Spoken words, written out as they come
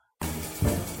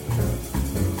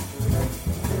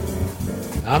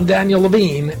I'm Daniel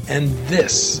Levine, and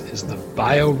this is the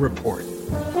Bio Report.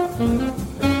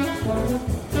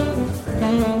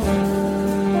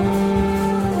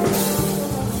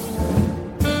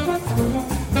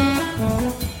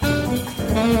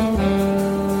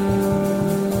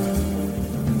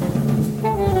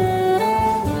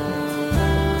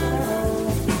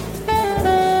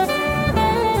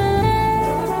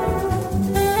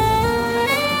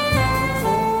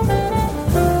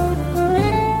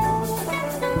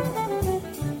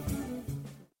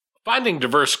 Finding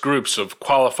diverse groups of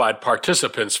qualified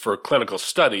participants for clinical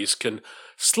studies can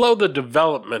slow the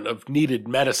development of needed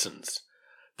medicines.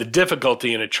 The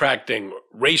difficulty in attracting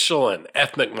racial and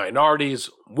ethnic minorities,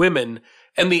 women,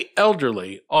 and the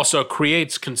elderly also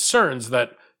creates concerns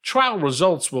that trial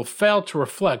results will fail to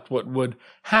reflect what would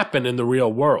happen in the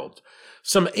real world.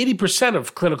 Some 80%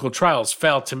 of clinical trials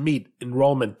fail to meet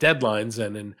enrollment deadlines,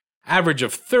 and an average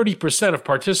of 30% of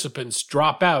participants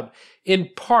drop out, in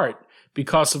part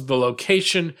because of the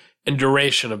location and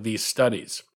duration of these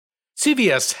studies.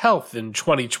 CVS Health in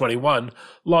 2021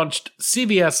 launched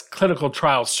CVS Clinical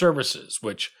Trial Services,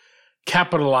 which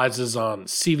capitalizes on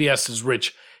CVS's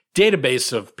rich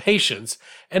database of patients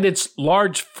and its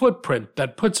large footprint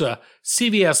that puts a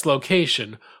CVS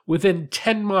location within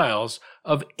 10 miles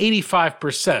of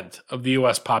 85% of the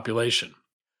U.S. population.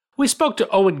 We spoke to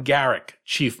Owen Garrick,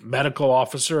 Chief Medical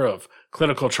Officer of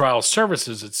Clinical Trial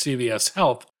Services at CVS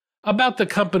Health, about the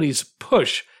company's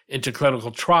push into clinical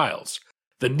trials,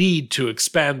 the need to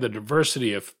expand the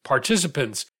diversity of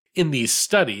participants in these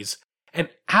studies, and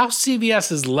how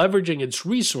CVS is leveraging its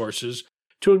resources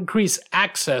to increase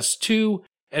access to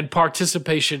and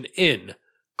participation in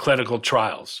clinical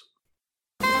trials.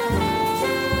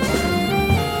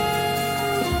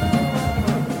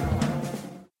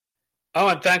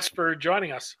 Owen, thanks for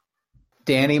joining us.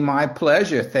 Danny, my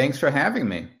pleasure. Thanks for having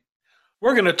me.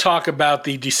 We're going to talk about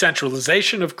the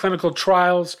decentralization of clinical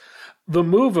trials, the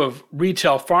move of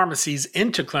retail pharmacies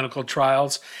into clinical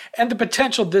trials, and the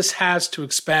potential this has to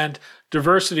expand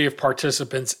diversity of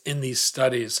participants in these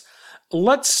studies.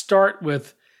 Let's start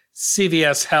with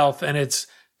CVS Health and its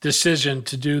decision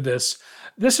to do this.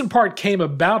 This in part came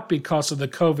about because of the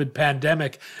COVID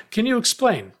pandemic. Can you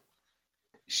explain?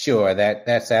 Sure,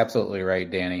 that's absolutely right,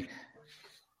 Danny.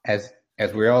 As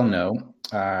we all know,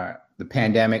 the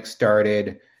pandemic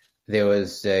started. There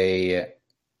was a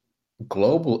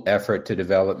global effort to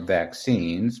develop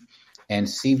vaccines, and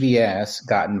CVS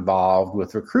got involved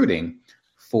with recruiting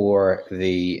for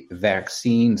the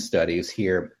vaccine studies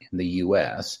here in the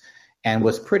U.S. and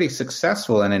was pretty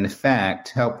successful, and in fact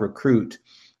helped recruit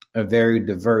a very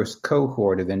diverse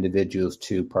cohort of individuals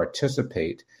to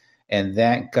participate. And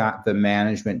that got the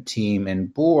management team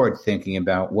and board thinking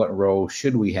about what role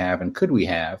should we have and could we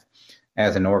have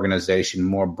as an organization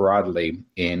more broadly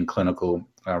in clinical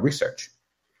research.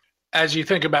 As you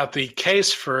think about the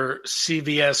case for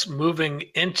CVS moving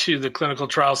into the clinical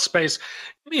trial space,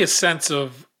 give me a sense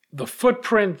of the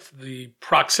footprint, the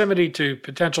proximity to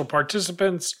potential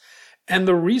participants, and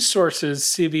the resources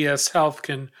CVS Health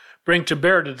can bring to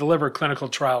bear to deliver clinical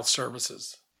trial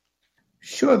services.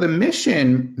 Sure. The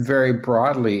mission very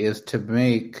broadly is to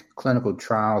make clinical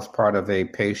trials part of a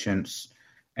patient's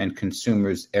and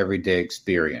consumers' everyday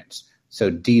experience.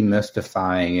 So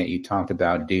demystifying it, you talked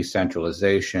about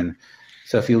decentralization.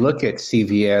 So if you look at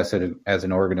CVS as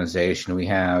an organization, we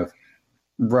have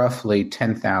roughly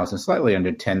 10,000, slightly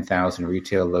under 10,000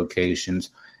 retail locations,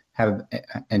 and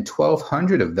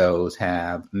 1,200 of those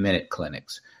have Minute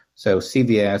Clinics. So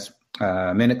CVS,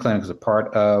 Minute Clinic is a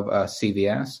part of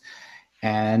CVS,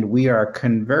 and we are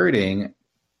converting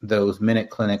those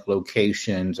Minute Clinic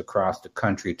locations across the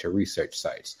country to research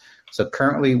sites. So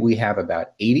currently we have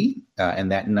about 80,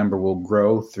 and that number will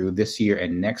grow through this year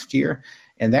and next year.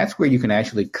 And that's where you can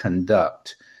actually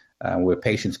conduct, where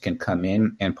patients can come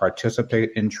in and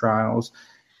participate in trials.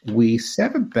 We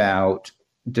set about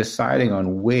deciding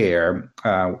on where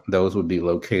those would be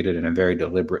located in a very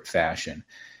deliberate fashion.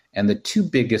 And the two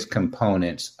biggest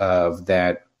components of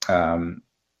that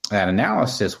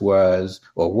analysis were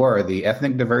the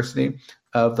ethnic diversity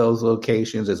of those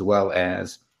locations as well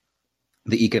as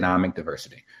the economic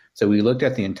diversity. So we looked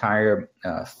at the entire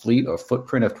fleet or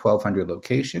footprint of 1,200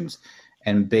 locations,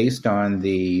 and based on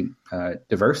the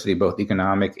diversity, both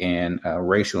economic and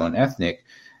racial and ethnic,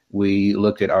 we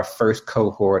looked at our first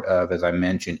cohort of, as I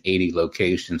mentioned, 80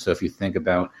 locations. So if you think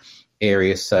about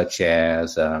areas such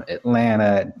as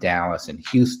Atlanta, Dallas, and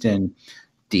Houston,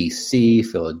 DC,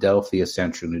 Philadelphia,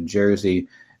 Central New Jersey,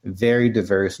 very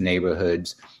diverse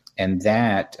neighborhoods. And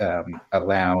that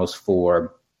allows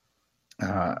for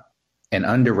an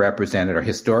underrepresented or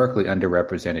historically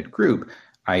underrepresented group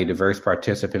i.e. diverse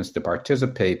participants, to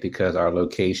participate because our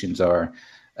locations are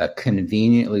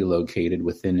conveniently located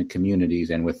within the communities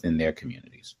and within their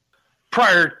communities.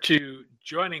 Prior to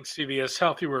joining CVS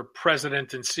Health, you were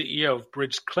president and CEO of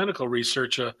Bridge Clinical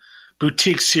Research, a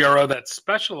boutique CRO that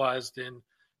specialized in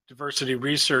diversity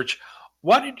research.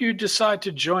 Why did you decide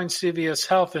to join CVS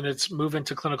Health in its move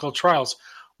into clinical trials?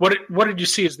 What did you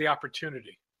see as the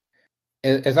opportunity?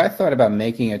 As I thought about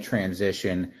making a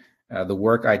transition, the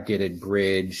work I did at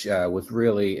Bridge was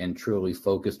really and truly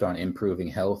focused on improving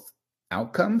health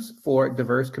outcomes for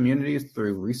diverse communities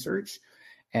through research.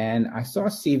 And I saw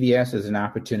CVS as an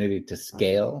opportunity to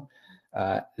scale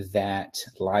that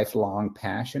lifelong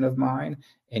passion of mine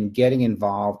and getting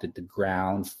involved at the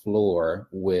ground floor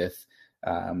with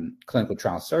clinical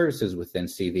trial services within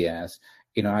CVS.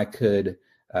 I could,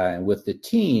 with the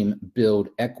team, build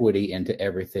equity into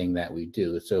everything that we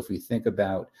do. So if we think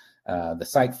about the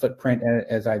site footprint,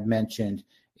 as I've mentioned,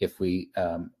 if we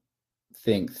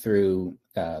think through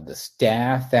the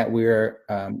staff that we're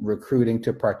recruiting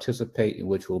to participate,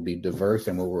 which will be diverse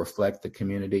and will reflect the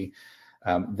community,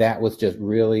 that was just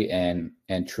really and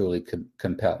truly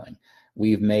compelling.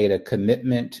 We've made a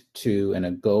commitment to and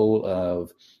a goal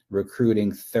of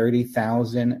recruiting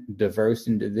 30,000 diverse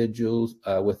individuals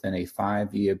within a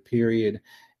 5-year period.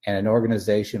 And an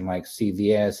organization like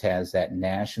CVS has that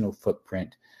national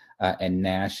footprint and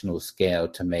national scale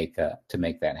to make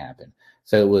that happen.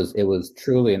 So it was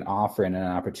truly an offer and an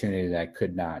opportunity that I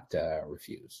could not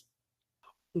refuse.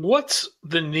 What's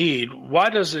the need? Why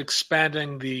does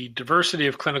expanding the diversity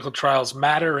of clinical trials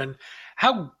matter? And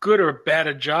how good or bad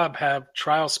a job have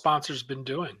trial sponsors been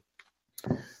doing?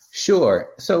 Sure.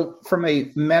 So from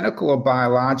a medical or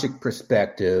biologic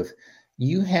perspective,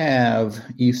 you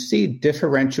see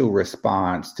differential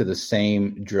response to the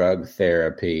same drug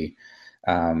therapy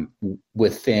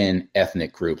within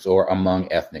ethnic groups or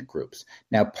among ethnic groups.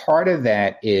 Now, part of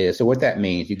that is, so what that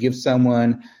means, you give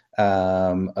someone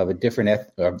of different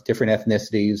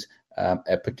ethnicities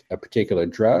a particular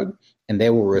drug, and they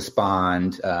will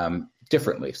respond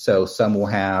differently. So some will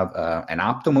have an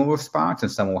optimal response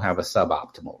and some will have a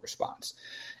suboptimal response.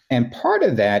 And part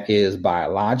of that is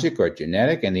biologic or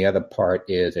genetic, and the other part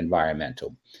is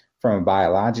environmental. From a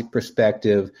biologic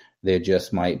perspective, there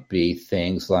just might be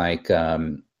things like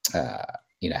how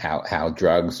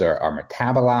drugs are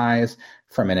metabolized.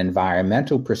 From an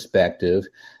environmental perspective,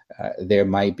 there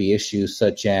might be issues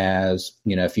such as,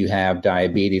 if you have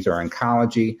diabetes or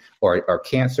oncology or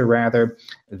cancer rather,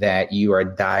 that you are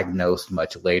diagnosed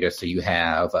much later, so you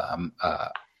have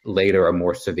later a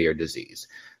more severe disease.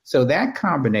 So that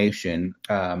combination,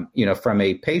 from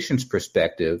a patient's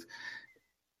perspective,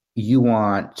 you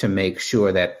want to make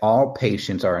sure that all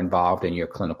patients are involved in your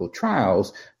clinical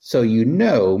trials, so you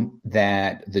know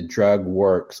that the drug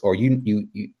works, or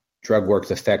drug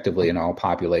works effectively in all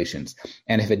populations.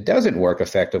 And if it doesn't work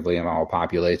effectively in all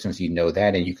populations, you know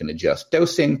that, and you can adjust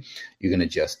dosing, you can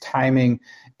adjust timing,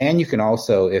 and you can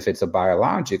also, if it's a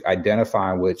biologic,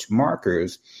 identify which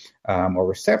markers or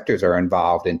receptors are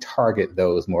involved and target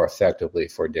those more effectively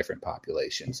for different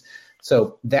populations.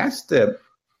 So that's the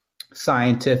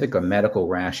scientific or medical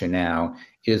rationale,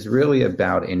 is really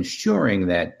about ensuring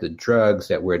that the drugs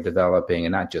that we're developing,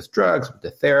 and not just drugs, but the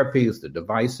therapies, the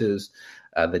devices,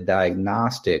 the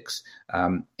diagnostics,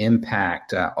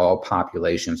 impact all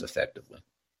populations effectively.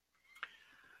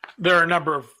 There are a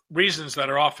number of reasons that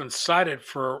are often cited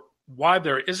for why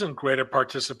there isn't greater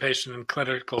participation in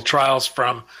clinical trials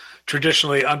from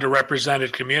traditionally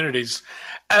underrepresented communities.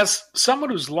 As someone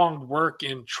who's long worked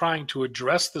in trying to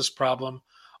address this problem,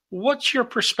 what's your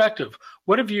perspective?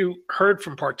 What have you heard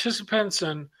from participants?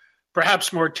 And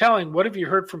perhaps more telling, what have you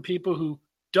heard from people who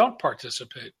don't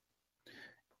participate?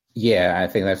 Yeah, I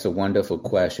think that's a wonderful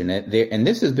question. And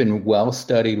this has been well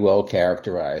studied, well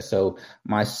characterized. So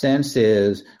my sense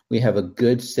is we have a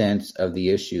good sense of the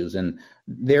issues. And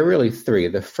there are really three.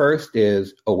 The first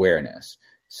is awareness.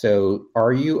 So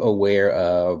are you aware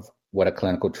of what a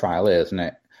clinical trial is? And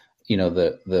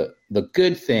the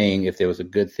good thing, if there was a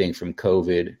good thing from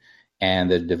COVID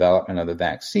and the development of the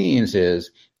vaccines,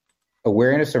 is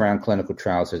awareness around clinical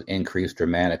trials has increased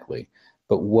dramatically.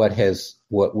 But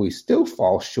what we still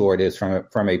fall short is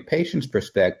from a patient's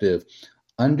perspective,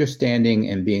 understanding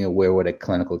and being aware what a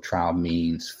clinical trial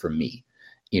means for me,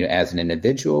 as an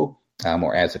individual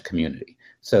or as a community.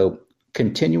 So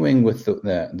continuing with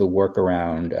the work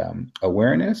around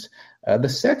awareness. The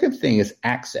second thing is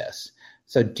access.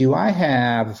 So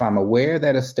if I'm aware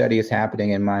that a study is happening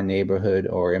in my neighborhood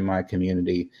or in my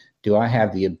community, do I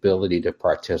have the ability to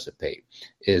participate?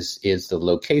 Is the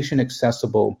location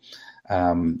accessible?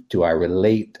 Do I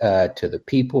relate to the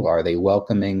people? Are they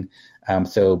welcoming?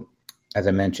 So as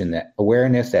I mentioned, that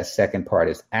awareness, that second part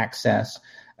is access.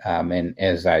 And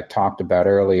as I talked about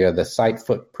earlier, the site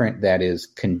footprint that is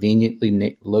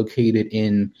conveniently located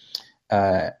in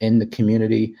the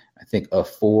community, I think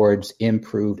affords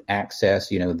improved access.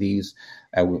 These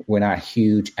we're not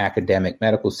huge academic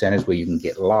medical centers where you can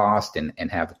get lost and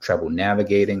have trouble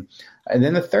navigating. And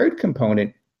then the third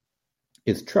component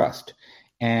is trust.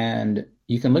 And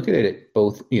you can look at it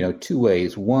both, two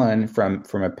ways. One, from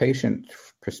a patient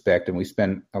perspective, we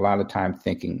spend a lot of time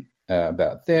thinking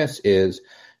about this, is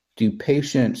do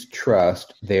patients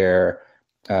trust the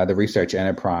research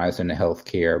enterprise and the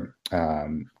healthcare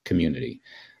community?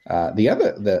 The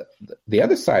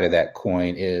other side of that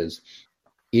coin is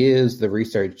the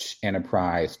research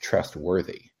enterprise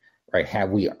trustworthy? Right? Have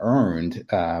we earned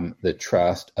the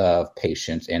trust of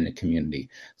patients and the community?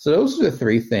 So those are the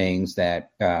three things that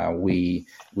we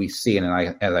see,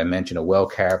 and as I mentioned, are well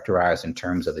characterized in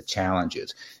terms of the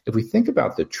challenges. If we think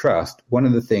about the trust, one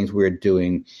of the things we're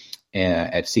doing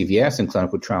at CVS and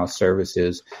Clinical Trial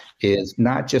Services is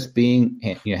not just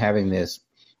having this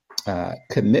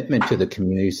commitment to the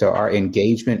community. So our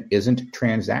engagement isn't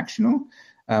transactional,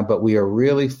 but we are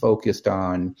really focused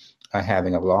on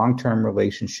having a long-term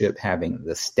relationship, having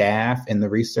the staff in the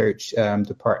research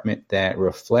department that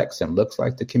reflects and looks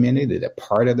like the community, they're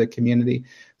part of the community.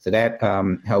 So that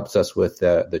helps us with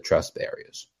the trust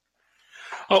barriers.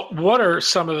 What are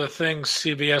some of the things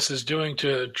CVS is doing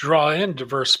to draw in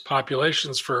diverse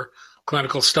populations for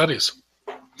clinical studies?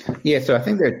 Yeah, so I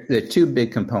think there are two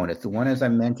big components. The one, as I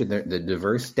mentioned, the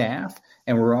diverse staff,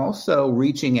 and we're also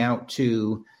reaching out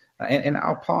to and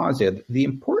I'll pause there. The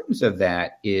importance of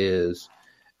that is,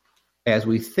 as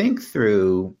we think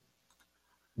through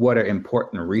what are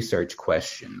important research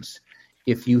questions,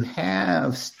 if you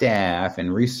have staff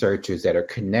and researchers that are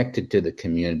connected to the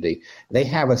community, they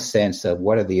have a sense of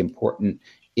what are the important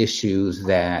issues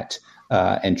that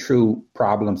and true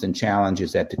problems and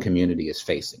challenges that the community is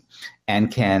facing, and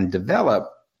can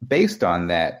develop, based on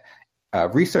that,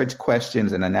 research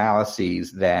questions and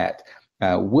analyses that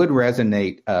would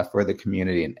resonate for the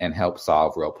community and help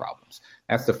solve real problems.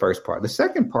 That's the first part. The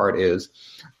second part is,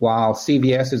 while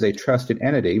CVS is a trusted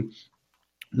entity,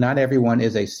 not everyone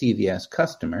is a CVS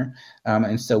customer.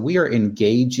 And so we are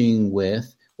engaging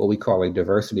with what we call a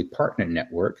diversity partner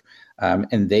network.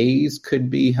 And these could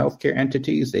be healthcare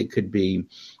entities. They could be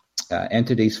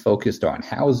entities focused on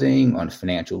housing, on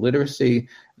financial literacy,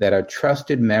 that are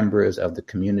trusted members of the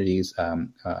communities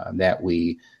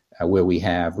where we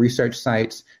have research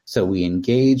sites. So we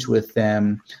engage with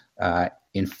them,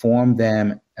 inform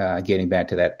them, getting back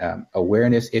to that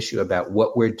awareness issue about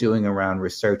what we're doing around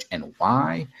research and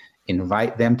why,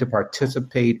 invite them to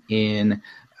participate in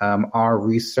our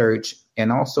research,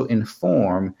 and also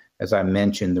inform, as I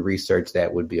mentioned, the research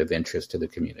that would be of interest to the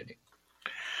community.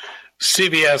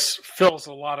 CVS fills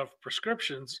a lot of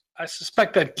prescriptions. I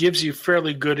suspect that gives you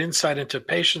fairly good insight into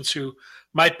patients who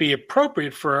might be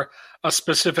appropriate for a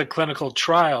specific clinical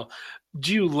trial.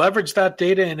 Do you leverage that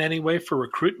data in any way for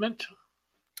recruitment?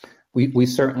 We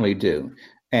certainly do.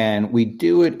 And we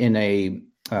do it in a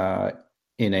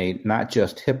not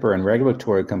just HIPAA and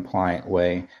regulatory compliant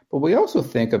way, but we also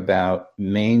think about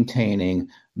maintaining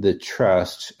the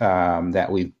trust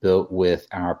that we've built with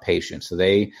our patients. So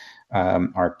they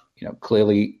are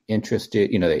clearly interested.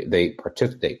 They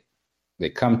participate. They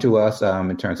come to us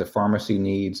in terms of pharmacy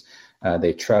needs.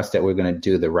 They trust that we're going to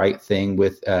do the right thing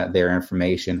with their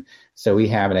information. So we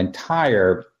have an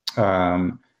entire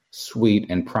suite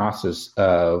and process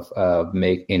of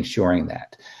ensuring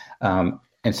that.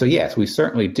 And so, yes, we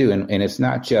certainly do. And it's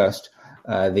not just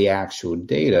the actual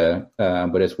data,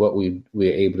 but it's what we're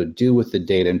able to do with the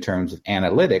data in terms of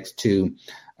analytics to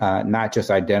not just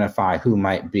identify who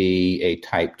might be a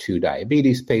type 2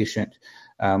 diabetes patient,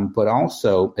 but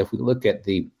also if we look at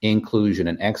the inclusion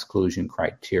and exclusion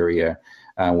criteria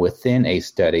within a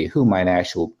study, who might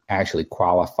actually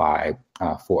qualify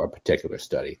for a particular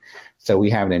study. So we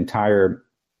have an entire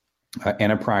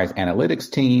enterprise analytics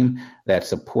team that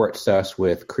supports us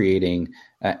with creating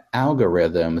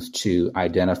algorithms to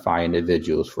identify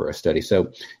individuals for a study.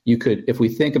 So you could, if we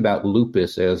think about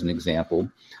lupus as an example,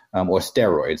 or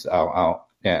steroids,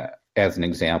 as an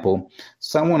example,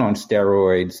 someone on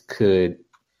steroids could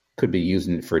be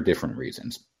using it for different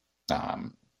reasons.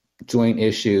 Joint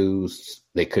issues,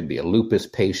 they could be a lupus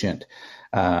patient,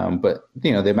 but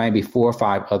there might be 4 or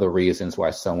 5 other reasons why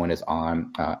someone is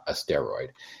on a steroid.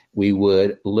 We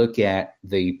would look at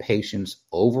the patient's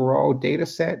overall data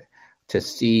set to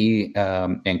see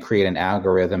and create an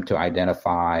algorithm to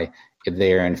identify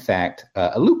they're in fact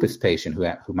a lupus patient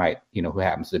who might, who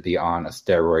happens to be on a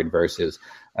steroid versus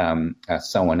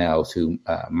someone else who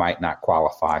might not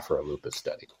qualify for a lupus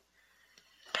study.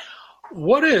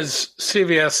 What is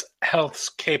CVS Health's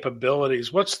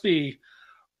capabilities? What's the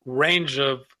range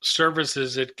of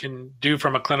services it can do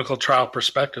from a clinical trial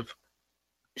perspective?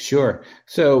 Sure.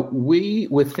 So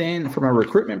from a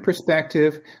recruitment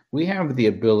perspective, we have the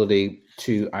ability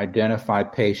to identify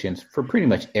patients for pretty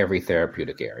much every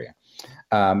therapeutic area.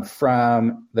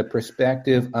 From the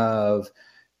perspective of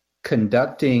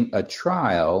conducting a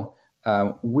trial,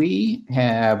 we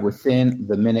have within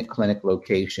the Minute Clinic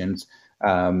locations,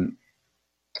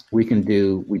 we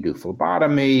do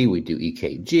phlebotomy, we do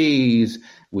EKGs,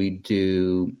 we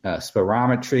do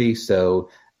spirometry. So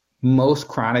most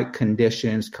chronic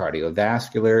conditions,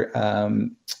 cardiovascular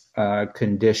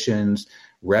conditions,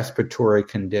 respiratory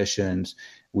conditions.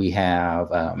 We have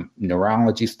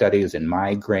neurology studies in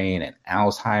migraine and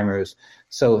Alzheimer's.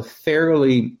 So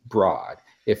fairly broad.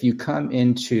 If you come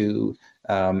into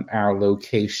our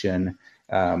location,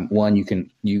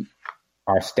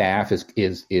 our staff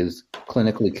is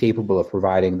clinically capable of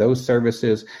providing those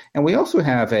services. And we also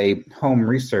have a home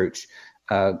research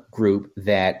group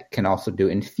that can also do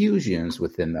infusions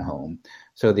within the home.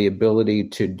 So the ability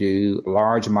to do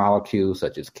large molecules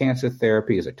such as cancer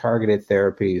therapies or targeted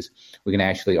therapies, we can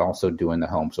actually also do in the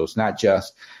home. So it's not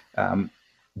just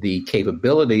the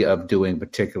capability of doing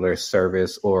particular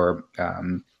service or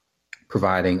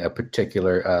providing a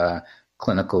particular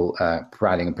clinical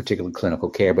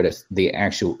care, but it's the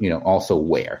actual, also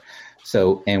where.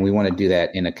 So, and we want to do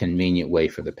that in a convenient way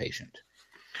for the patient.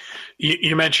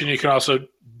 You mentioned you can also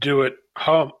do it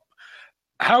home.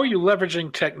 How are you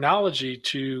leveraging technology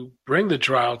to bring the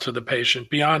trial to the patient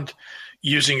beyond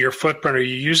using your footprint? Are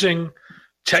you using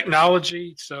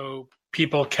technology so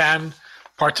people can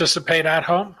participate at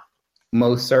home?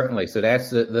 Most certainly. So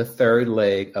that's the third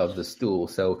leg of the stool.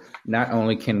 So not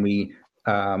only can we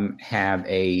have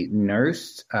a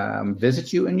nurse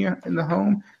visit you in the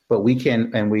home, but we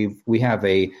have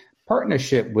a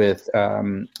partnership with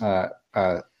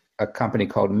a company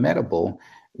called Medable,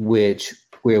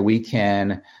 where we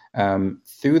can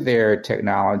through their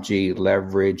technology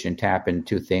leverage and tap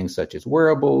into things such as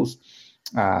wearables,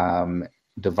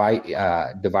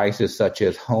 devices such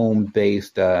as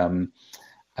home-based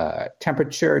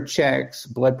temperature checks,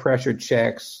 blood pressure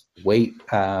checks, weight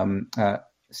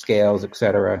scales,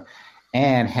 etc.,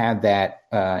 and have that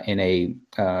in a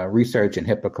research and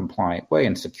HIPAA compliant way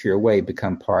and secure way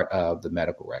become part of the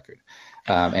medical record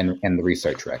and the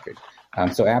research record.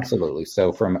 So absolutely.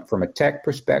 So from a tech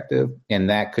perspective, and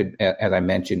that could, as I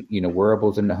mentioned,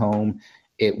 wearables in the home,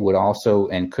 it would also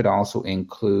and could also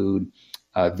include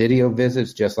video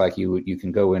visits, just like you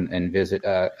can go in and visit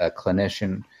a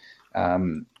clinician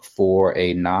for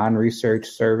a non-research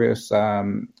service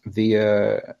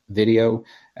via video.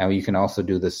 And you can also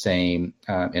do the same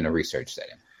in a research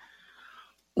setting.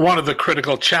 One of the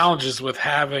critical challenges with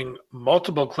having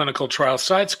multiple clinical trial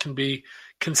sites can be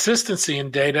consistency in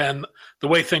data and the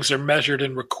way things are measured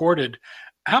and recorded.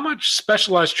 How much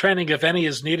specialized training, if any,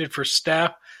 is needed for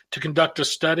staff to conduct a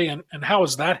study, and how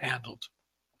is that handled?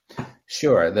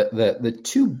 Sure. The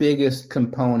two biggest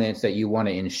components that you want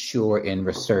to ensure in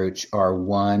research are,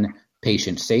 one,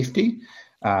 patient safety,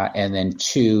 and then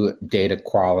two, data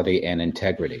quality and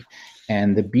integrity.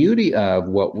 And the beauty of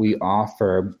what we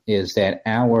offer is that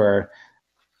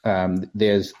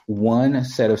there's one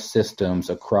set of systems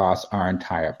across our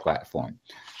entire platform.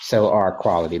 So our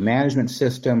quality management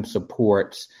system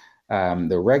supports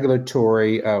the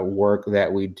regulatory work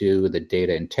that we do, the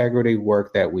data integrity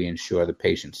work that we ensure, the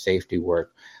patient safety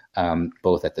work,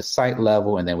 both at the site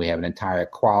level, and then we have an entire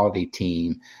quality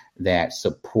team that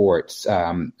supports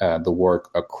the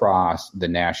work across the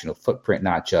national footprint,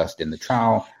 not just in the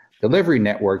trial delivery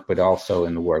network, but also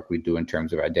in the work we do in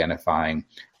terms of identifying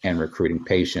and recruiting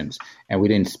patients. And we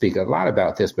didn't speak a lot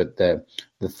about this, but the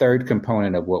third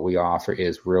component of what we offer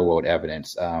is real-world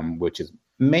evidence, which is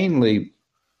mainly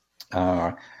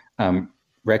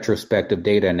retrospective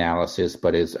data analysis,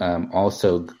 but is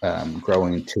also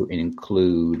growing to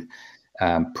include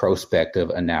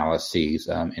prospective analyses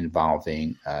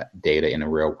involving data in a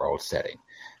real-world setting.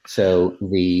 So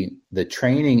the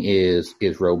training is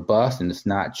robust, and it's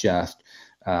not just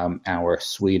our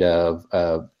suite of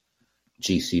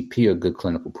GCP or good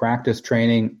clinical practice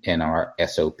training and our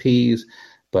SOPs,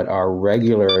 but our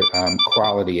regular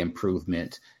quality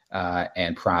improvement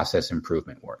and process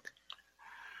improvement work.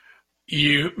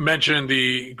 You mentioned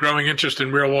the growing interest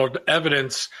in real-world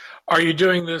evidence. Are you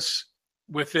doing this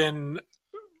within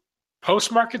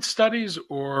post-market studies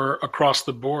or across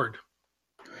the board?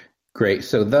 Great.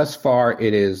 So thus far,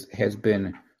 has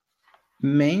been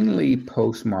mainly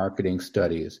post-marketing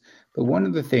studies. But one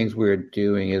of the things we're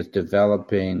doing is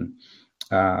developing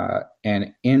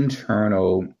an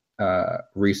internal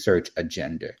research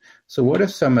agenda. So what are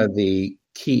some of the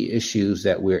key issues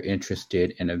that we're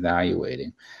interested in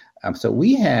evaluating? So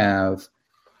we have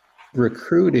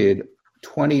recruited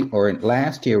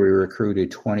last year we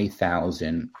recruited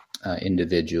 20,000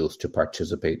 individuals to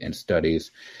participate in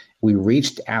studies. We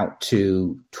reached out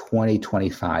to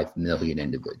 25 million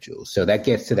individuals. So that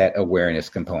gets to that awareness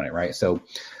component, right? So,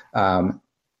 and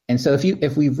so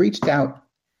if we've reached out,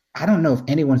 I don't know if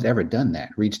anyone's ever done that,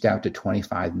 reached out to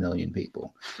 25 million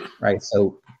people, right?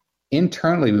 So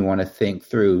internally, we want to think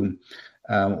through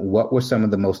what were some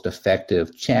of the most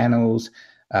effective channels,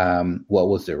 what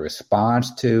was the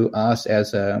response to us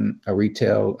as a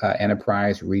retail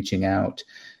enterprise reaching out,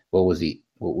 what was the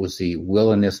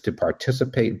willingness to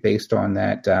participate based on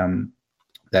that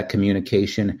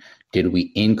communication? Did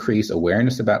we increase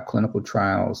awareness about clinical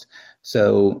trials?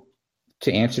 So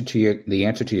the answer to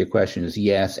your question is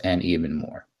yes, and even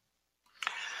more.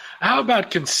 How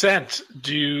about consent?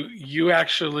 Do you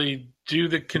actually do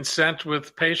the consent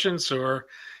with patients, or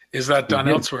is that done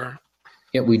elsewhere?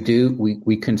 Yeah, we do.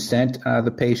 We consent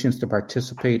the patients to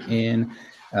participate in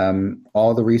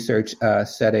all the research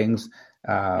settings,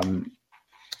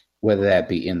 whether that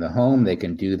be in the home. They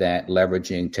can do that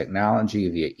leveraging technology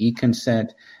via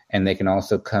e-consent, and they can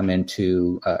also come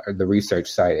into the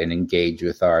research site and engage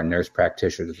with our nurse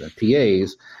practitioners and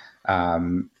PAs.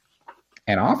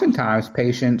 And oftentimes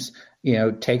patients,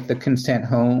 take the consent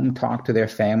home, talk to their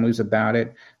families about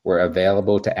it. We're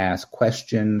available to ask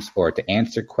questions or to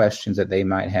answer questions that they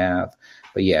might have.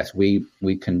 But yes, we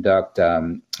conduct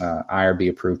IRB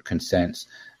approved consents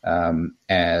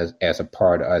as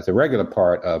a regular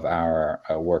part of our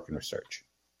work and research.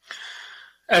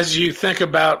 As you think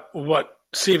about what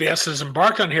CVS has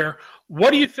embarked on here,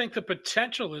 what do you think the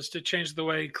potential is to change the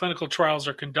way clinical trials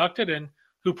are conducted and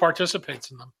who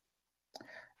participates in them?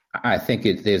 I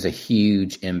think there's a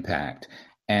huge impact,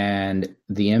 and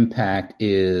the impact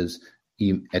is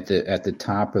at the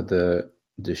top of the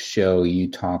show. You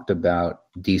talked about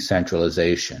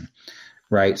decentralization,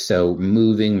 right? So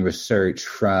moving research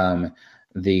from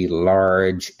the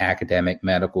large academic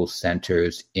medical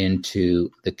centers into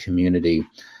the community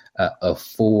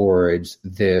affords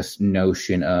this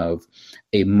notion of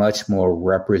a much more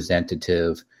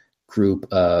representative group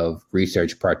of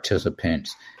research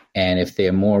participants. And if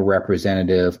they're more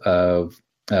representative of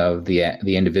the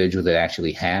individuals that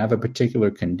actually have a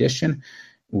particular condition,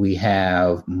 we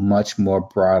have much more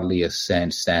broadly a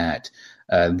sense that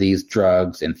these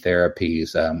drugs and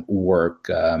therapies work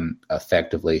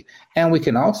effectively. And we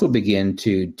can also begin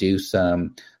to do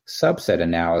some subset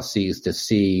analyses to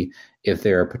see if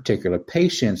there are particular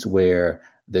patients where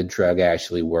the drug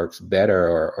actually works better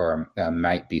or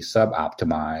might be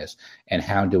suboptimized. And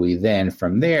how do we then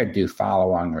from there do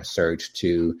follow-on research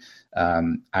to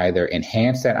either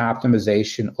enhance that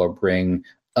optimization or bring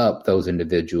up those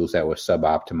individuals that were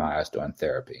suboptimized on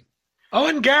therapy?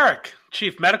 Owen Garrick,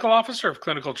 Chief Medical Officer of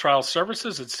Clinical Trial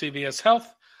Services at CVS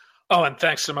Health. Owen,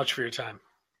 thanks so much for your time.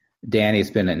 Danny, it's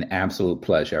been an absolute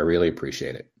pleasure. I really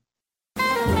appreciate it.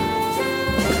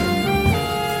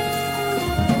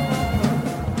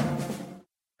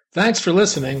 Thanks for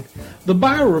listening. The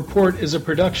Bio Report is a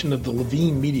production of the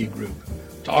Levine Media Group.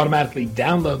 To automatically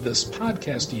download this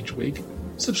podcast each week,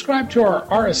 subscribe to our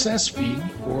RSS feed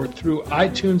or through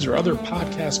iTunes or other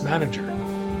podcast manager.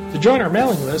 To join our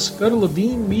mailing list, go to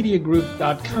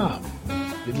levinemediagroup.com.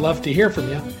 We'd love to hear from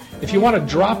you. If you want to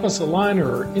drop us a line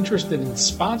or are interested in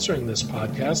sponsoring this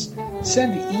podcast,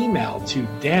 send an email to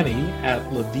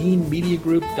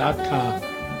danny@levinemediagroup.com.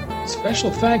 Special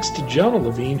thanks to Jonah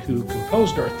Levine, who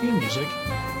composed our theme music,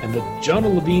 and the Jonah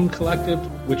Levine Collective,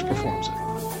 which performs it.